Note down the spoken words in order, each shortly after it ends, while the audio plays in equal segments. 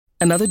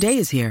Another day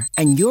is here,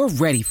 and you're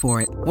ready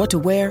for it. What to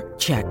wear?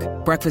 Check.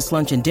 Breakfast,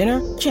 lunch, and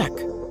dinner? Check.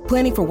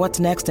 Planning for what's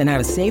next and how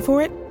to save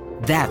for it?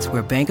 That's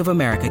where Bank of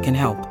America can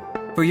help.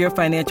 For your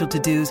financial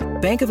to-dos,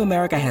 Bank of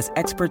America has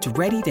experts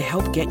ready to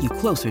help get you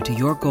closer to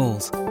your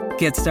goals.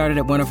 Get started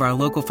at one of our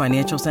local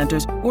financial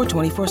centers or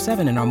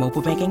 24/7 in our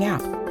mobile banking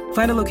app.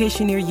 Find a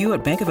location near you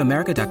at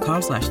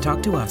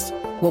bankofamerica.com/talktous.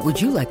 What would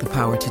you like the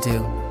power to do?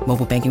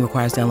 Mobile banking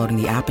requires downloading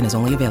the app and is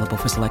only available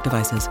for select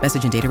devices.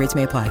 Message and data rates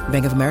may apply.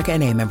 Bank of America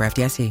N.A., member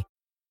FDIC.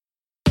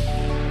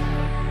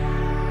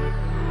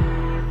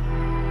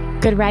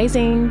 Good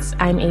risings.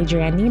 I'm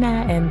Adrienne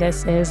Nina, and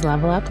this is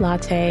Level Up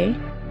Latte.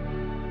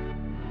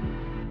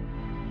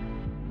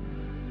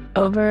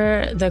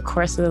 Over the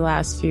course of the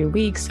last few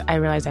weeks, I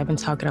realized I've been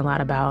talking a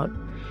lot about,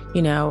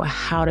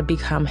 how to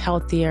become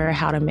healthier,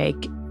 how to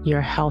make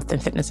your health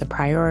and fitness a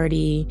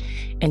priority,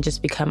 and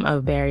just become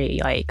a very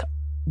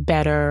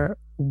better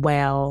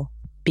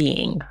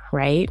well-being,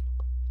 right?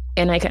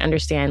 And I can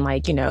understand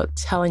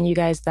telling you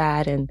guys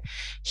that and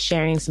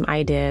sharing some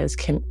ideas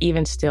can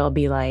even still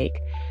be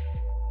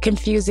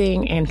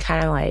confusing and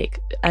kind of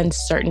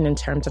uncertain in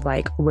terms of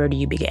where do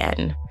you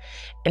begin?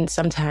 And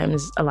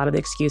sometimes a lot of the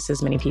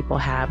excuses many people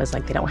have is they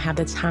don't have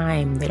the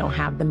time, they don't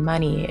have the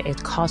money,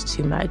 it costs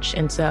too much.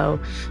 And so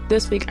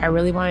this week I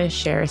really want to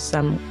share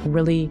some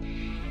really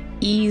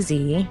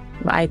easy,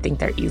 I think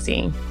they're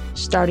easy,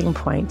 starting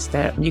points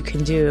that you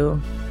can do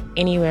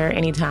anywhere,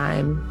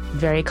 anytime,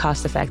 very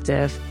cost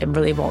effective. It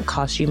really won't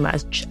cost you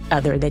much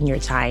other than your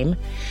time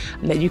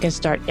that you can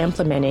start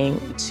implementing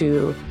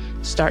to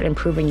start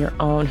improving your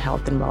own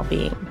health and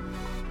well-being.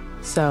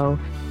 So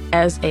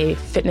as a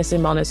fitness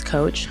and wellness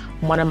coach,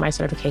 one of my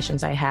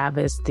certifications I have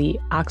is the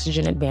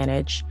Oxygen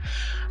Advantage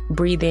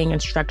Breathing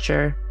and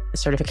Structure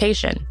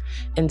certification.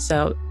 And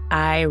so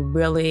I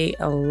really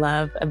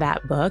love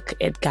that book.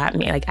 It got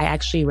me, I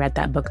actually read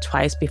that book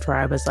twice before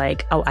I was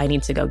I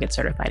need to go get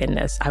certified in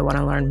this. I want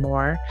to learn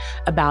more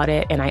about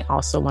it. And I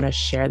also want to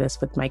share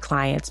this with my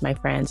clients, my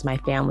friends, my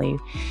family,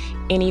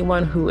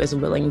 anyone who is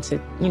willing to,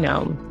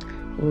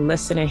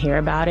 listen and hear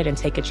about it and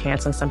take a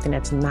chance on something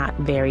that's not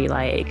very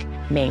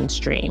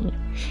mainstream.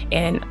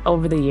 And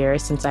over the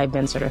years, since I've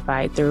been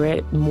certified through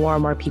it, more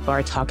and more people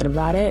are talking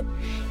about it.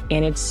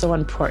 And it's so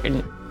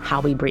important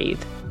how we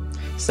breathe.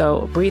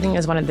 So breathing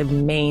is one of the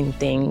main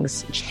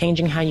things.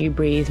 Changing how you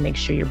breathe, make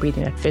sure you're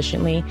breathing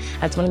efficiently.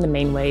 That's one of the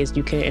main ways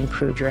you can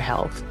improve your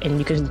health. And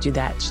you can do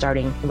that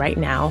starting right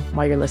now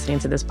while you're listening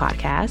to this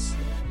podcast.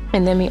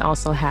 And then we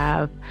also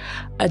have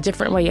a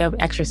different way of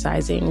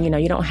exercising. You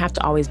don't have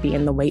to always be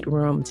in the weight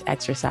room to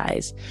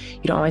exercise.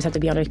 You don't always have to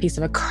be on a piece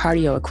of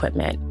cardio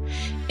equipment.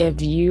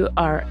 If you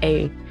are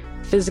a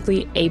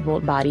physically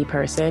able-bodied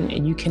person,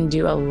 you can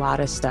do a lot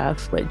of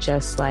stuff with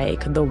just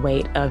the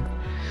weight of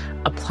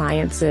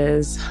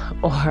appliances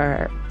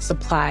or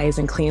supplies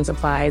and clean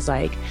supplies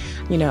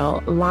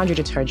laundry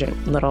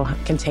detergent little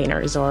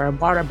containers or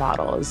water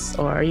bottles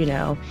or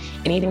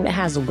anything that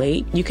has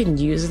weight. You can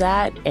use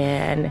that.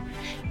 And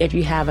if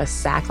you have a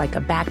sack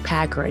a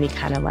backpack or any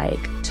kind of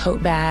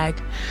tote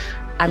bag,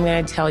 I'm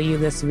going to tell you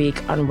this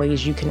week on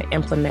ways you can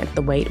implement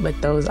the weight with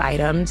those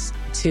items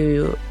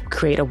to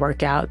create a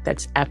workout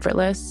that's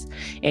effortless,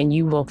 and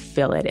you will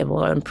feel it. It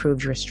will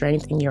improve your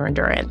strength and your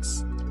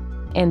endurance.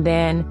 And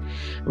then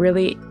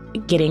really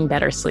getting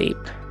better sleep,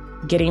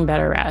 getting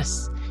better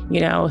rest.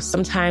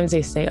 Sometimes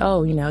they say,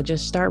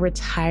 just start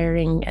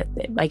retiring at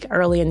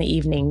early in the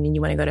evening when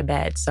you want to go to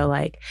bed. So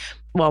my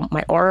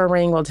Oura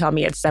Ring will tell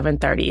me at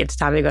 7:30, it's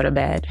time to go to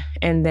bed.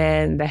 And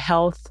then the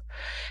health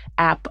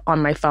app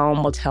on my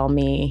phone will tell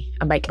me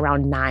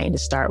around 9 to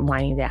start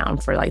winding down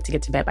for to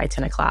get to bed by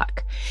 10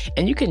 o'clock.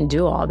 And you can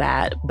do all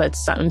that, but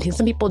some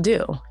people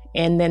do.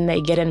 And then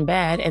they get in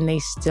bed and they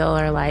still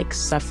are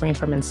suffering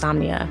from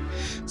insomnia.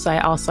 So I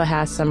also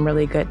have some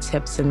really good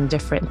tips and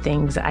different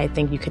things that I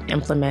think you can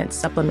implement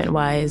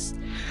supplement-wise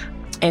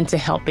into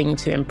helping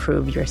to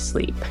improve your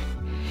sleep.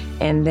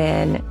 And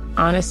then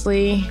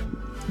honestly,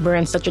 we're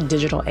in such a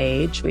digital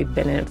age. We've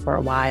been in it for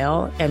a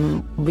while,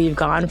 and we've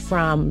gone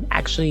from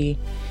actually,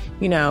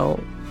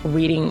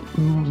 reading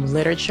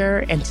literature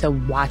into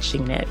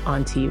watching it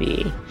on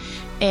TV.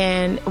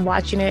 And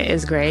watching it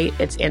is great.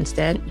 It's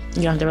instant.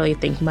 You don't have to really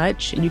think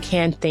much. You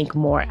can think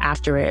more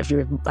after it if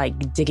you're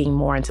digging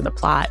more into the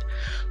plot.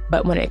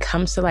 But when it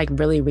comes to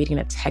really reading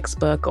a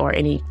textbook or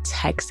any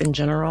text in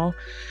general,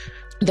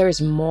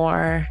 there's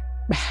more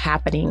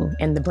happening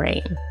in the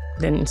brain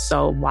than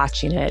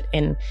watching it.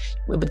 And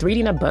with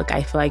reading a book,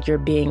 I feel you're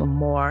being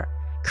more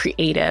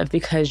creative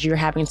because you're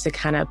having to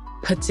kind of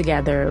put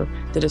together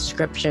the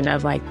description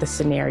of the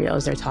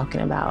scenarios they're talking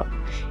about.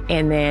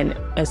 And then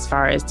as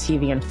far as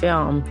TV and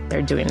film,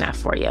 they're doing that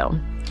for you.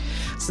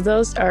 So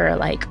those are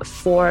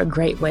 4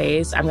 great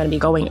ways I'm going to be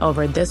going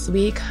over this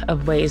week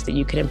of ways that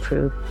you can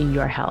improve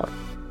your health.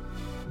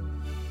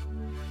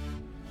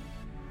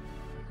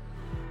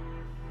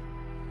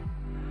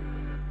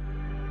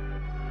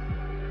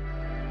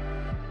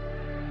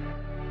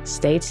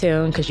 Stay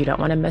tuned because you don't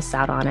want to miss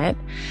out on it.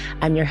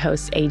 I'm your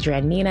host,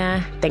 Adrienne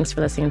Nina. Thanks for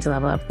listening to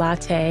Level Up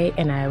Latte,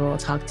 and I will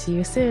talk to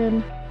you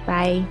soon.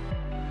 Bye.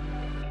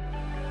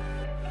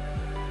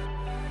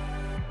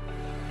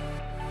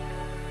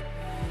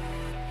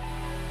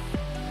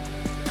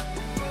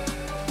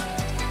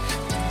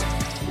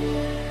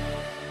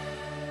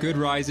 Good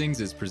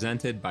Risings is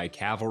presented by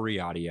Cavalry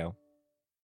Audio.